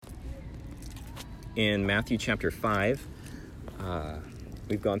in Matthew chapter 5.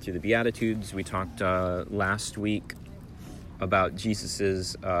 We've gone through the Beatitudes. We talked last week about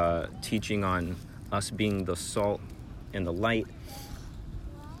Jesus's teaching on us being the salt and the light.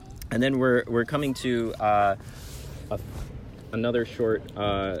 And then we're coming to another short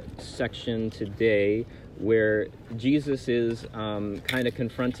section today where Jesus is kind of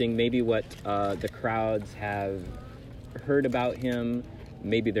confronting maybe what the crowds have heard about him.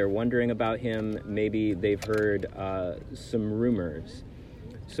 Maybe they're wondering about him. Maybe they've heard some rumors.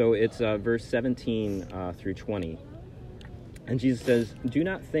 So it's verse 17 through 20. And Jesus says, "Do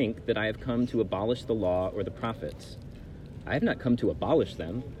not think that I have come to abolish the law or the prophets. I have not come to abolish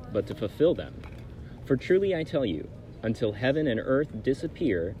them, but to fulfill them. For truly I tell you, until heaven and earth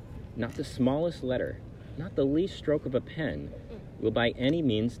disappear, not the smallest letter, not the least stroke of a pen, will by any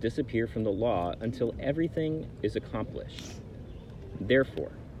means disappear from the law until everything is accomplished.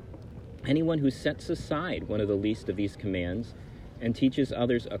 Therefore, anyone who sets aside one of the least of these commands and teaches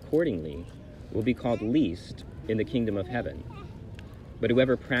others accordingly will be called least in the kingdom of heaven. But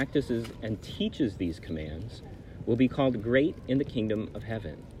whoever practices and teaches these commands will be called great in the kingdom of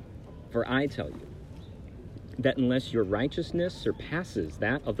heaven. For I tell you that unless your righteousness surpasses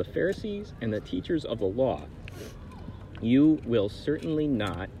that of the Pharisees and the teachers of the law, you will certainly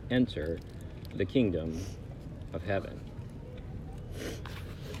not enter the kingdom of heaven."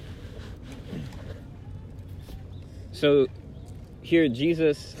 So here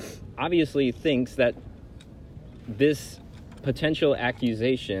Jesus obviously thinks that this potential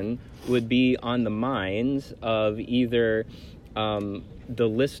accusation would be on the minds of either the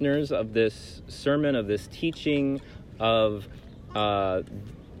listeners of this sermon, of this teaching, of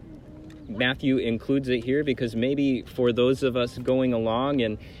Matthew includes it here because maybe for those of us going along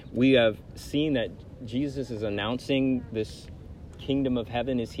and we have seen that Jesus is announcing this kingdom of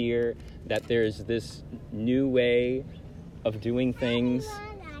heaven is here, that there's this new way of doing things,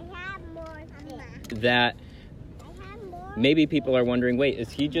 that maybe people are wondering, wait,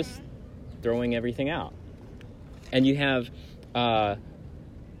 is he just throwing everything out? And you have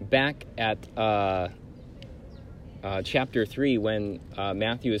back at chapter 3 when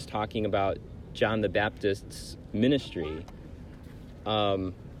Matthew is talking about John the Baptist's ministry.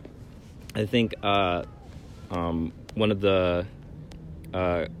 I think one of the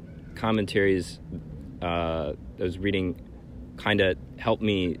commentaries I was reading kind of helped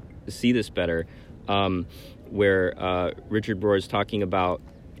me see this better, where Richard Rohr is talking about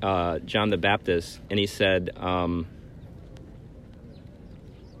John the Baptist, and he said,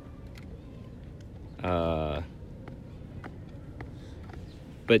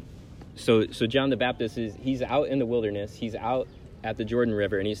 but so John the Baptist he's out in the wilderness, he's out at the Jordan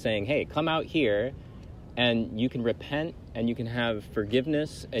River, and he's saying, hey, come out here and you can repent and you can have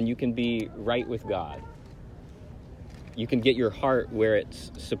forgiveness and you can be right with God. You can get your heart where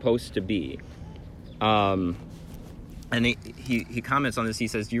it's supposed to be. And he comments on this. He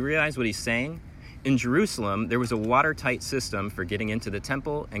says, do you realize what he's saying? In Jerusalem, there was a watertight system for getting into the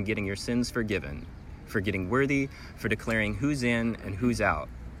temple and getting your sins forgiven, for getting worthy, for declaring who's in and who's out.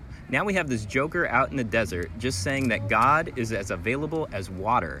 Now we have this joker out in the desert just saying that God is as available as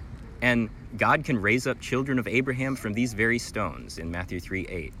water, and God can raise up children of Abraham from these very stones in Matthew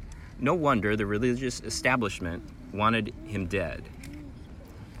 3:8. No wonder the religious establishment wanted him dead.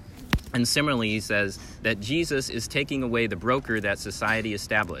 And similarly, he says that Jesus is taking away the broker that society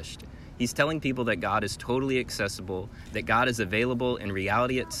established. He's telling people that God is totally accessible, that God is available in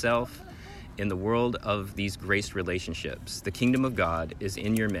reality itself, in the world of these grace relationships. The kingdom of God is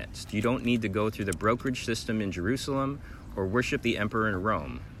in your midst. You don't need to go through the brokerage system in Jerusalem or worship the emperor in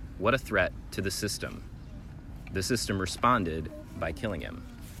Rome. What a threat to the system. The system responded by killing him.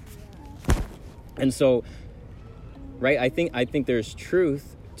 And so, right, I think there's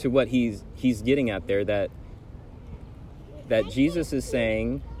truth to what he's getting at there, that Jesus is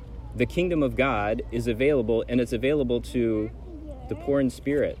saying the kingdom of God is available, and it's available to the poor in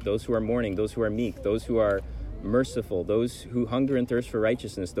spirit, those who are mourning, those who are meek, those who are merciful, those who hunger and thirst for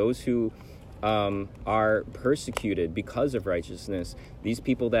righteousness, those who are persecuted because of righteousness, these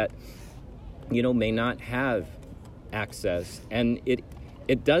people that, may not have access. And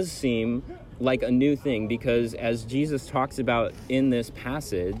it does seem like a new thing, because as Jesus talks about in this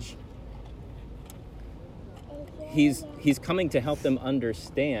passage, he's coming to help them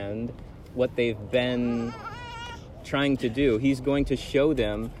understand what they've been trying to do. He's going to show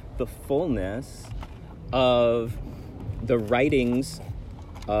them the fullness of the writings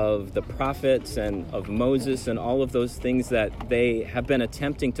of the prophets and of Moses and all of those things that they have been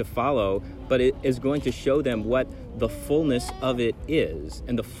attempting to follow, but it is going to show them what the fullness of it is.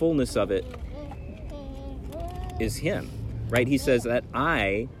 And the fullness of it is him, right? He says that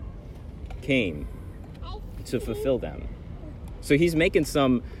I came to fulfill them. So he's making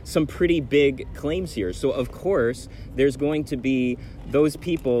some pretty big claims here. So of course, there's going to be those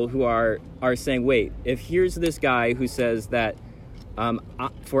people who are saying, wait, if here's this guy who says that,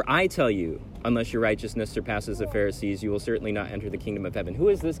 for I tell you, unless your righteousness surpasses the Pharisees, you will certainly not enter the kingdom of heaven. Who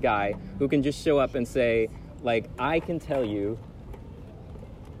is this guy who can just show up and say, like, I can tell you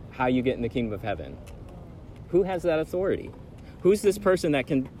how you get in the kingdom of heaven? Who has that authority? Who's this person that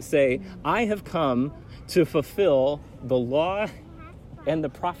can say, I have come to fulfill the law and the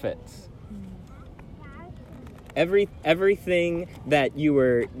prophets? Everything that you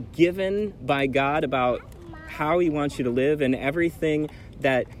were given by God about how he wants you to live, and everything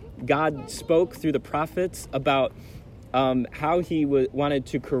that God spoke through the prophets about how he wanted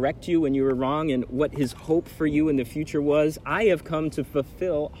to correct you when you were wrong and what his hope for you in the future was. I have come to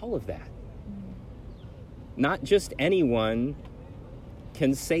fulfill all of that. Not just anyone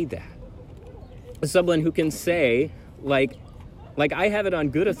can say that. Someone who can say, like I have it on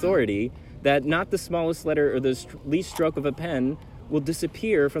good authority, that not the smallest letter or the least stroke of a pen will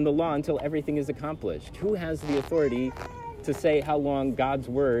disappear from the law until everything is accomplished. Who has the authority to say how long God's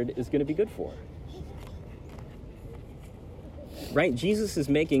word is going to be good for? Right? Jesus is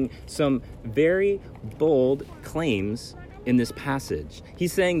making some very bold claims in this passage.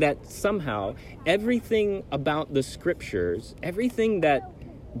 He's saying that somehow everything about the scriptures, everything that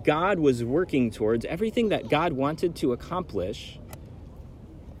God was working towards, everything that God wanted to accomplish,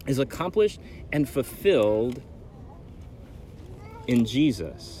 is accomplished and fulfilled in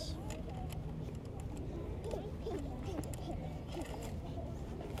Jesus.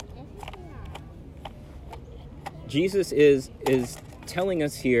 Jesus is telling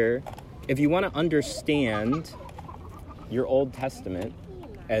us here, if you want to understand your Old Testament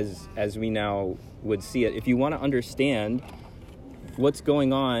as we now would see it, if you want to understand what's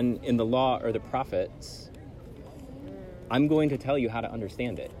going on in the law or the prophets, I'm going to tell you how to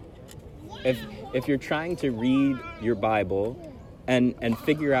understand it. If you're trying to read your Bible and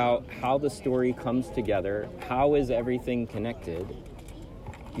figure out how the story comes together, how is everything connected,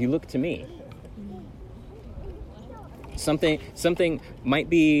 you look to me. Something might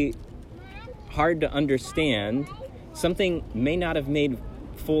be hard to understand. Something may not have made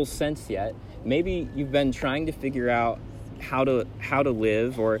full sense yet. Maybe you've been trying to figure out how to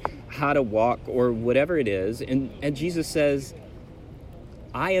live or how to walk or whatever it is. And Jesus says,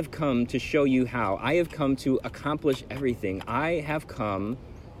 I have come to show you how. I have come to accomplish everything. I have come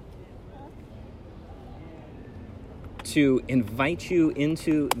to invite you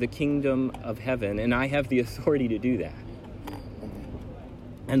into the kingdom of heaven, and I have the authority to do that.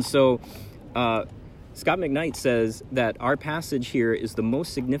 And so Scott McKnight says that our passage here is the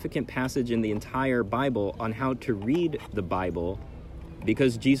most significant passage in the entire Bible on how to read the Bible,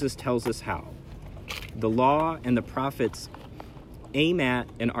 because Jesus tells us how. The law and the prophets aim at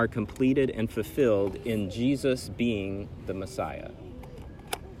and are completed and fulfilled in Jesus being the Messiah.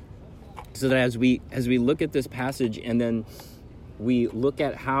 So that as we look at this passage and then we look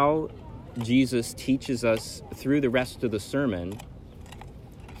at how Jesus teaches us through the rest of the sermon,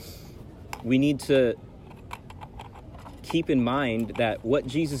 we need to keep in mind that what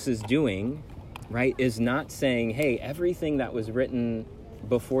Jesus is doing, right, is not saying, hey, everything that was written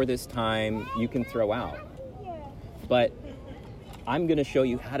before this time you can throw out. But I'm going to show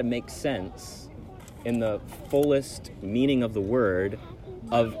you how to make sense in the fullest meaning of the word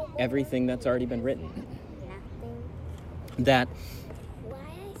of everything that's already been written. That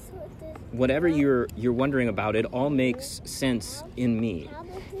whatever you're wondering about, it all makes sense in me.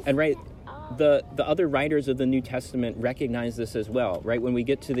 And right, the other writers of the New Testament recognize this as well, right? When we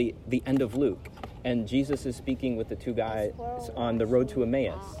get to the end of Luke, and Jesus is speaking with the two guys on the road to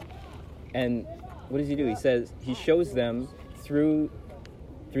Emmaus. And what does he do? He shows them through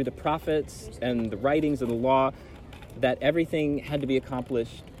the prophets and the writings of the law that everything had to be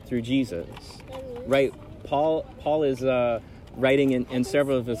accomplished through Jesus, right? Paul is writing in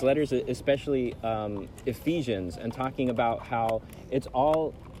several of his letters, especially Ephesians, and talking about how it's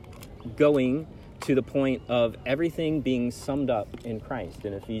all going to the point of everything being summed up in Christ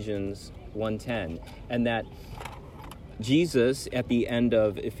in Ephesians 1:10, and that Jesus at the end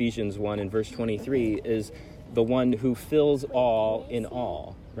of Ephesians 1 in verse 23 is the one who fills all in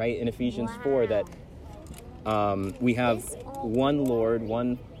all, right? In Ephesians 4 that we have one Lord,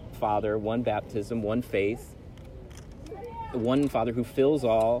 one Father, one baptism, one faith, one Father who fills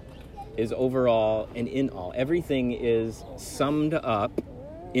all, is over all, and in all. Everything is summed up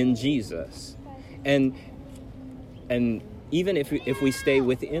in Jesus. And even if we stay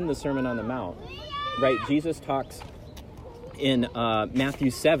within the Sermon on the Mount, right, Jesus talks in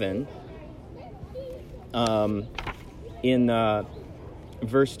Matthew 7, in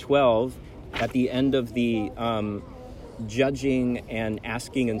verse 12, at the end of the judging and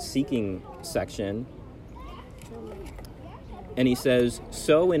asking and seeking section. And he says,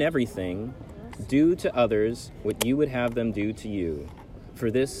 "So in everything, do to others what you would have them do to you.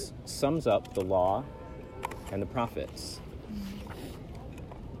 For this sums up the law and the prophets."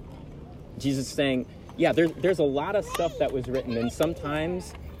 Jesus is saying, yeah, there's a lot of stuff that was written, and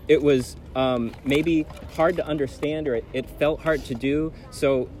sometimes it was maybe hard to understand, or it felt hard to do.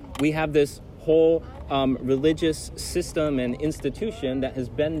 So we have this whole religious system and institution that has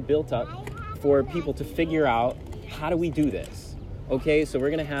been built up for people to figure out, how do we do this? Okay, so we're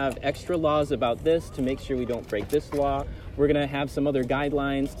going to have extra laws about this to make sure we don't break this law. We're going to have some other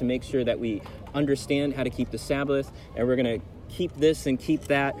guidelines to make sure that we understand how to keep the Sabbath, and we're going to keep this and keep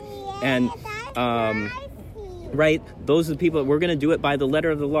that. And right, those are the people, we're going to do it by the letter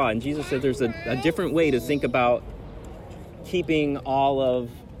of the law. And Jesus said there's a different way to think about keeping all of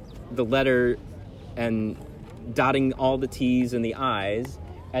the letter and dotting all the T's and the I's,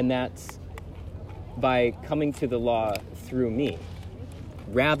 and that's by coming to the law through me,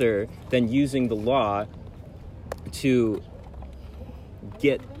 rather than using the law to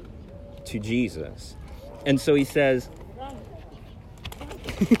get to Jesus. And so he says,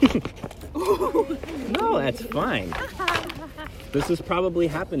 no, that's fine. This is probably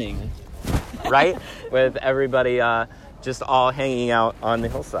happening, right? With everybody just all hanging out on the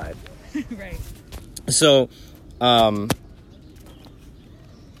hillside. Right. So, here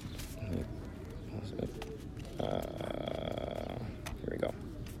we go.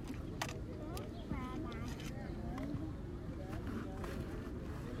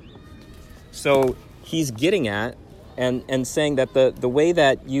 So he's getting at and saying that the way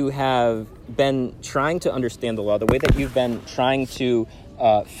that you have been trying to understand the law, the way that you've been trying to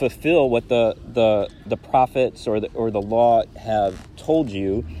fulfill what the prophets or the law have told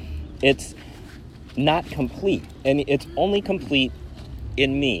you, it's not complete, and it's only complete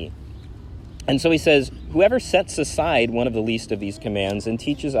in me. And so he says, whoever sets aside one of the least of these commands and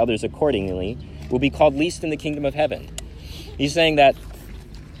teaches others accordingly will be called least in the kingdom of heaven. He's saying that,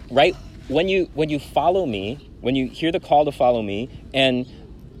 right, when you follow me, when you hear the call to follow me, and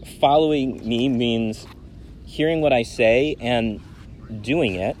following me means hearing what I say and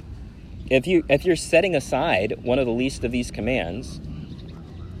doing it, if you're setting aside one of the least of these commands,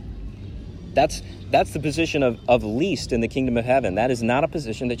 that's the position of least in the kingdom of heaven. That is not a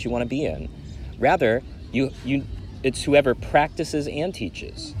position that you want to be in. Rather, it's whoever practices and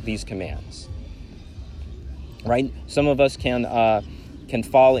teaches these commands. Right? Some of us can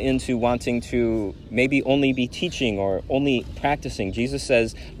fall into wanting to maybe only be teaching or only practicing. Jesus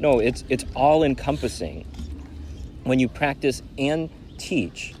says, no, it's all encompassing. When you practice and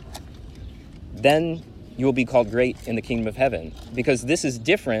teach, then you will be called great in the kingdom of heaven, because this is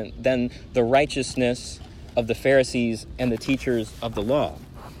different than the righteousness of the Pharisees and the teachers of the law.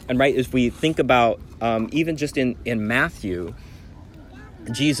 And right, if we think about even just in Matthew,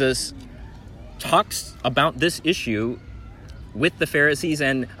 Jesus talks about this issue with the Pharisees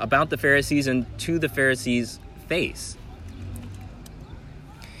and about the Pharisees and to the Pharisees' face.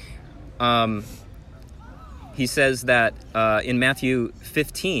 He says that in Matthew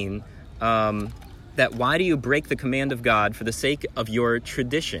 15, that why do you break the command of God for the sake of your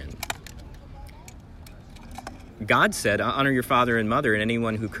tradition? God said, honor your father and mother, and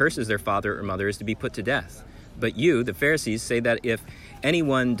anyone who curses their father or mother is to be put to death. But you, the Pharisees, say that if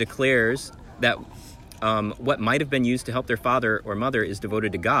anyone declares that what might have been used to help their father or mother is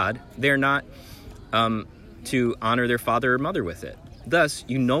devoted to God, they're not to honor their father or mother with it. Thus,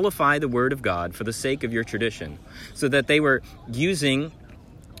 you nullify the word of God for the sake of your tradition. So that they were using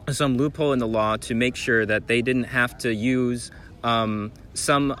some loophole in the law to make sure that they didn't have to use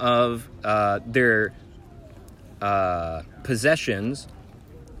some of their possessions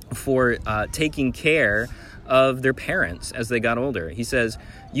for taking care of their parents as they got older. He says,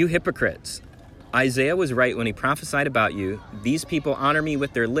 you hypocrites, Isaiah was right when he prophesied about you. These people honor me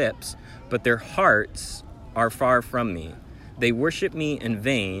with their lips, but their hearts are far from me. They worship me in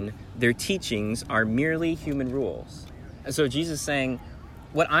vain. Their teachings are merely human rules. And so Jesus is saying,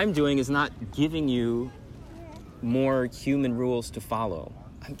 what I'm doing is not giving you more human rules to follow.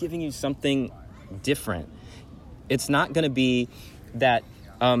 I'm giving you something different. It's not going to be that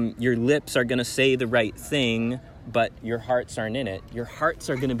your lips are going to say the right thing, but your hearts aren't in it. Your hearts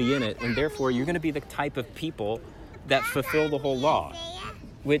are going to be in it, and therefore you're going to be the type of people that fulfill the whole law,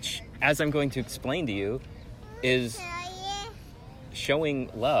 which, as I'm going to explain to you, is showing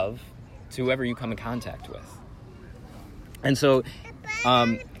love to whoever you come in contact with. And so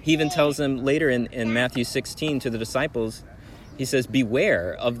he even tells them later in Matthew 16 to the disciples, he says,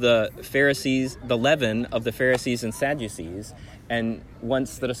 beware of the Pharisees, the leaven of the Pharisees and Sadducees. And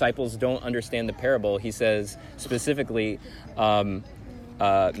once the disciples don't understand the parable, he says specifically,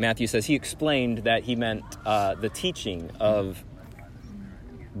 Matthew says he explained that he meant the teaching of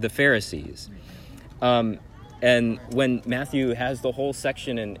the Pharisees. And when Matthew has the whole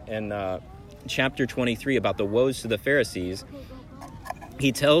section in chapter 23 about the woes to the Pharisees,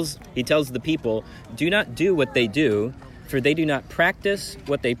 he tells the people, do not do what they do, for they do not practice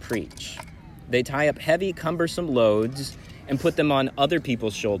what they preach. They tie up heavy, cumbersome loads and put them on other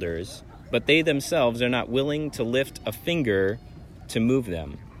people's shoulders, but they themselves are not willing to lift a finger to move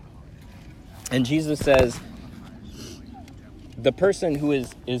them. And Jesus says, the person who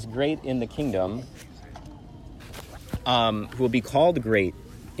is great in the kingdom, who will be called great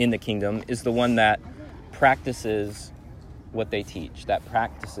in the kingdom, is the one that practices what they teach, that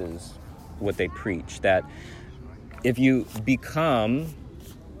practices what they preach. That if you become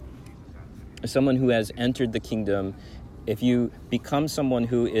someone who has entered the kingdom, if you become someone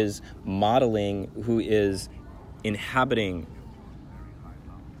who is modeling, who is inhabiting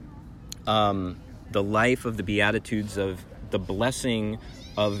the life of the Beatitudes, of the blessing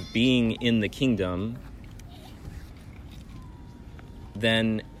of being in the kingdom,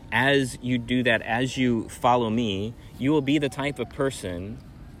 then as you do that, as you follow me, you will be the type of person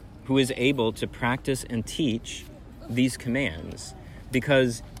who is able to practice and teach these commands,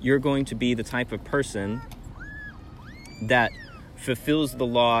 because you're going to be the type of person that fulfills the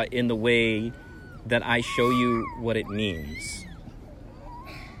law in the way that I show you what it means.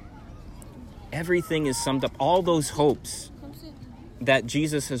 Everything is summed up. All those hopes that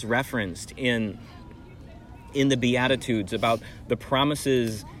Jesus has referenced in the Beatitudes, about the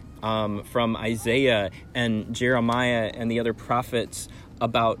promises from Isaiah and Jeremiah and the other prophets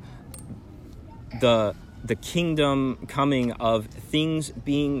about the kingdom coming, of things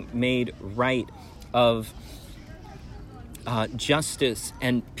being made right, of justice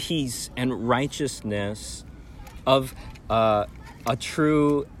and peace and righteousness, of a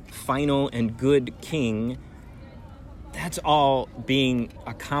true, final, and good king. That's all being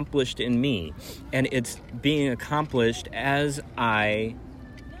accomplished in me. And it's being accomplished as I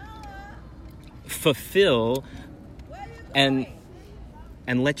fulfill and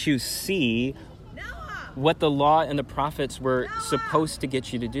let you see what the law and the prophets were supposed to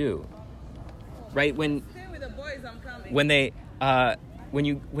get you to do. Right? When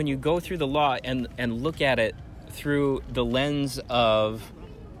you go through the law and look at it through the lens of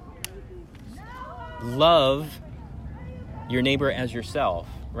love your neighbor as yourself,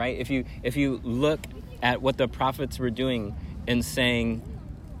 right? If you look at what the prophets were doing and saying,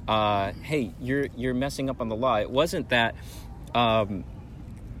 hey, you're messing up on the law. It wasn't that the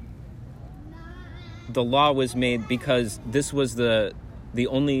law was made because this was the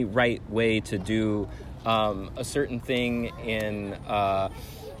only right way to do a certain thing in how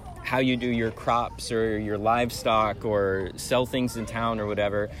you do your crops or your livestock or sell things in town or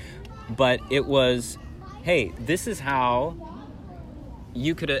whatever. But it was, hey, this is how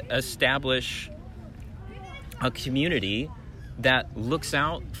you could establish a community that looks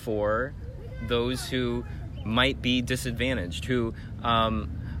out for those who might be disadvantaged, who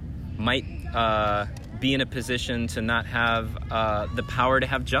might be in a position to not have the power to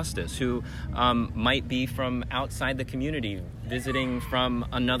have justice, who might be from outside the community, visiting from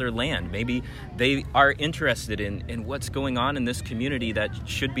another land. Maybe they are interested in what's going on in this community that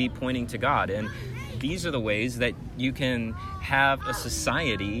should be pointing to God. And these are the ways that you can have a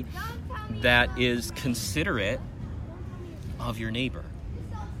society that is considerate of your neighbor.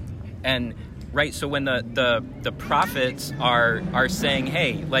 And right, so when the prophets are saying,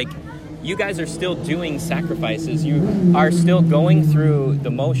 hey, like, you guys are still doing sacrifices, you are still going through the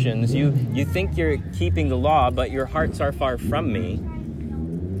motions, you think you're keeping the law, but your hearts are far from me,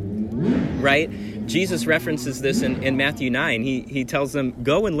 right? Jesus references this in Matthew 9. He tells them,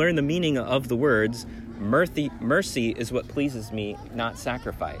 go and learn the meaning of the words, mercy is what pleases me, not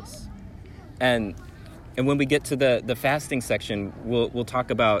sacrifice. And when we get to the fasting section, we'll talk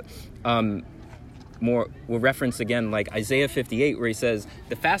about we'll reference again like Isaiah 58, where he says,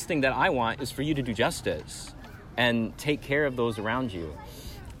 the fasting that I want is for you to do justice and take care of those around you.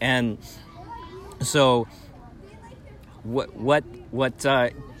 And so what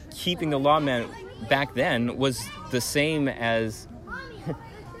keeping the law meant back then was the same as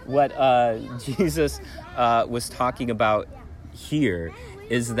what Jesus was talking about here,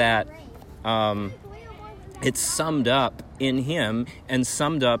 is that It's summed up in him and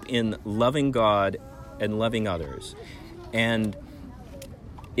summed up in loving God and loving others. And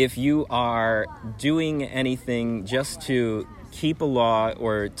if you are doing anything just to keep a law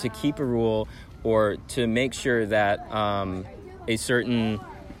or to keep a rule or to make sure that a certain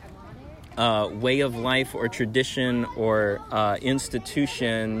way of life or tradition or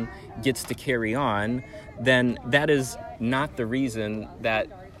institution gets to carry on, then that is not the reason that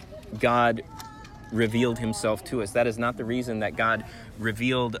God revealed himself to us. That is not the reason that God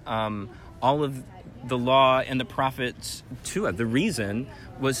revealed all of the law and the prophets to us. The reason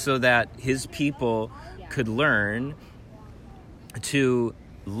was so that his people could learn to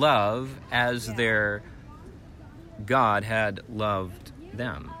love as their God had loved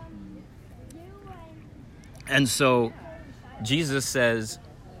them. And so Jesus says,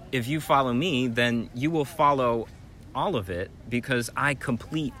 if you follow me, then you will follow all of it because I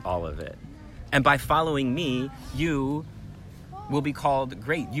complete all of it. And by following me, you will be called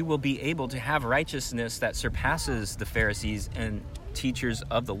great. You will be able to have righteousness that surpasses the Pharisees and teachers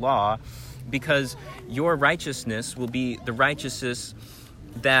of the law, because your righteousness will be the righteousness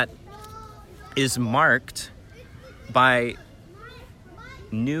that is marked by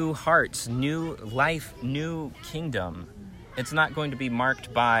new hearts, new life, new kingdom. It's not going to be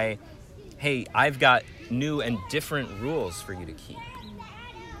marked by, hey, I've got new and different rules for you to keep.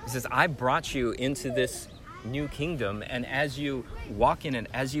 He says, I brought you into this new kingdom, and as you walk in it,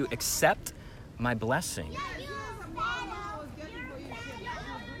 as you accept my blessing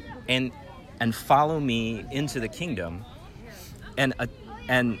and follow me into the kingdom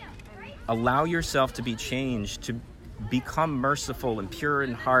and allow yourself to be changed, to become merciful and pure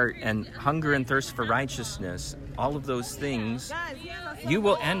in heart and hunger and thirst for righteousness, all of those things, you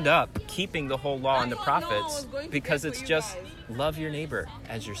will end up keeping the whole law and the prophets, because it's just love your neighbor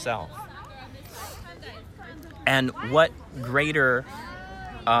as yourself. And what greater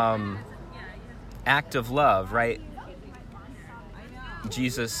act of love, right?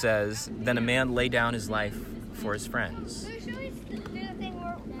 Jesus says, than a man lay down his life for his friends.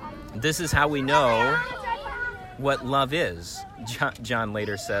 This is how we know what love is. John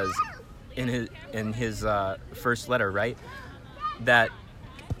later says in his first letter, right? That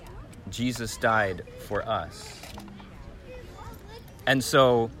Jesus died for us. And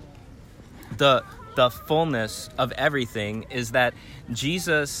so the fullness of everything is that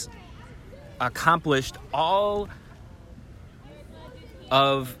Jesus accomplished all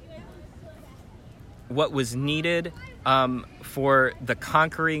of what was needed for the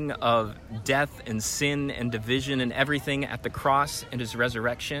conquering of death and sin and division and everything at the cross and his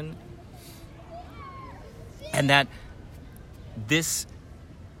resurrection. And that this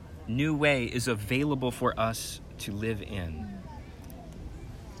new way is available for us to live in.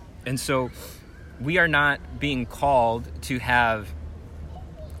 And so we are not being called to have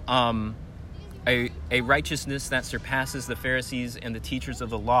a righteousness that surpasses the Pharisees and the teachers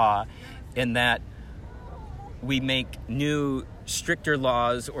of the law, in that we make new, stricter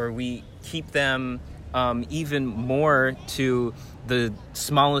laws, or we keep them even more to the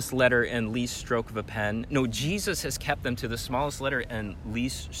smallest letter and least stroke of a pen. No, Jesus has kept them to the smallest letter and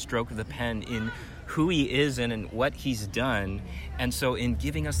least stroke of the pen in who he is and in what he's done. And so in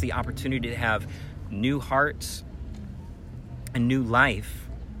giving us the opportunity to have new hearts and new life,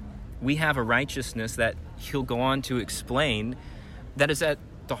 we have a righteousness that he'll go on to explain that is at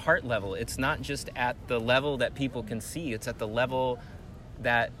the heart level. It's not just at the level that people can see, it's at the level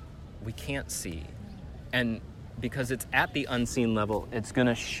that we can't see. And because it's at the unseen level, it's going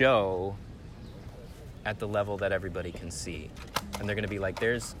to show at the level that everybody can see. And they're going to be like,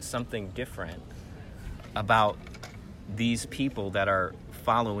 there's something different about these people that are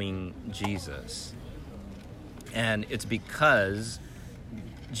following Jesus. And it's because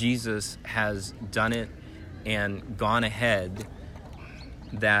Jesus has done it and gone ahead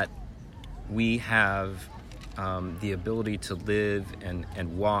that we have the ability to live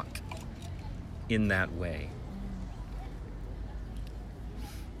and walk in that way.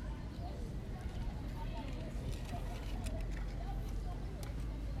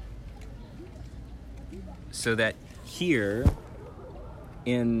 So that here,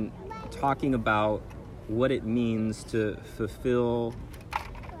 in talking about what it means to fulfill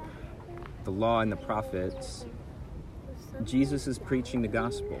the law and the prophets, Jesus is preaching the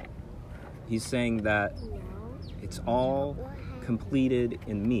gospel. He's saying that it's all completed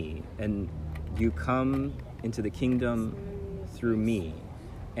in me, and you come into the kingdom through me,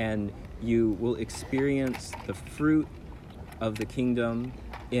 and you will experience the fruit of the kingdom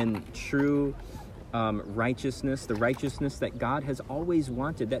in true righteousness, the righteousness that God has always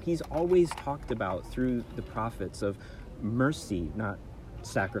wanted, that he's always talked about through the prophets, of mercy, not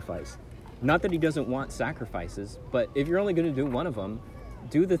sacrifice. Not that he doesn't want sacrifices, but if you're only going to do one of them,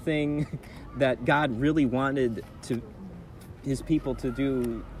 do the thing that God really wanted his people to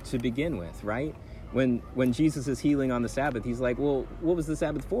do to begin with, right? When Jesus is healing on the Sabbath, he's like, well, what was the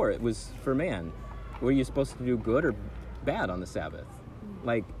Sabbath for? It was for man. Were you supposed to do good or bad on the Sabbath?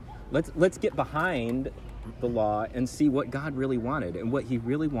 Like, let's get behind the law and see what God really wanted. And what he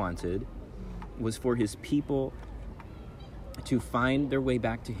really wanted was for his people to find their way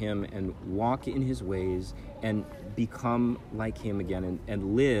back to him and walk in his ways and become like him again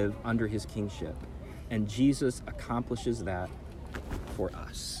and live under his kingship. And Jesus accomplishes that for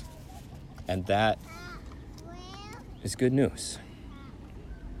us. And that is good news.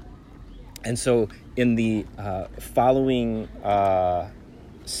 And so in the following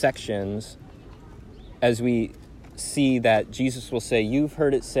sections, as we see that Jesus will say, you've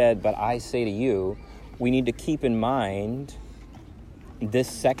heard it said, but I say to you, we need to keep in mind this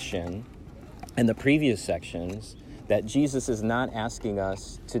section and the previous sections, that Jesus is not asking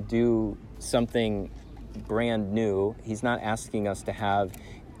us to do something brand new. He's not asking us to have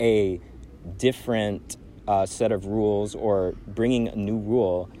a different set of rules or bringing a new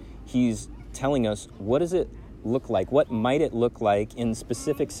rule. He's telling us, what does it look like? What might it look like in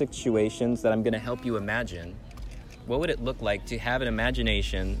specific situations that I'm going to help you imagine? What would it look like to have an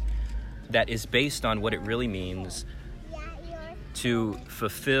imagination that is based on what it really means to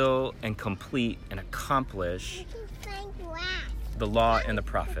fulfill and complete and accomplish the law and the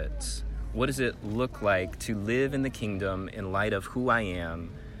prophets? What does it look like to live in the kingdom in light of who I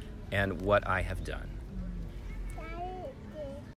am and what I have done?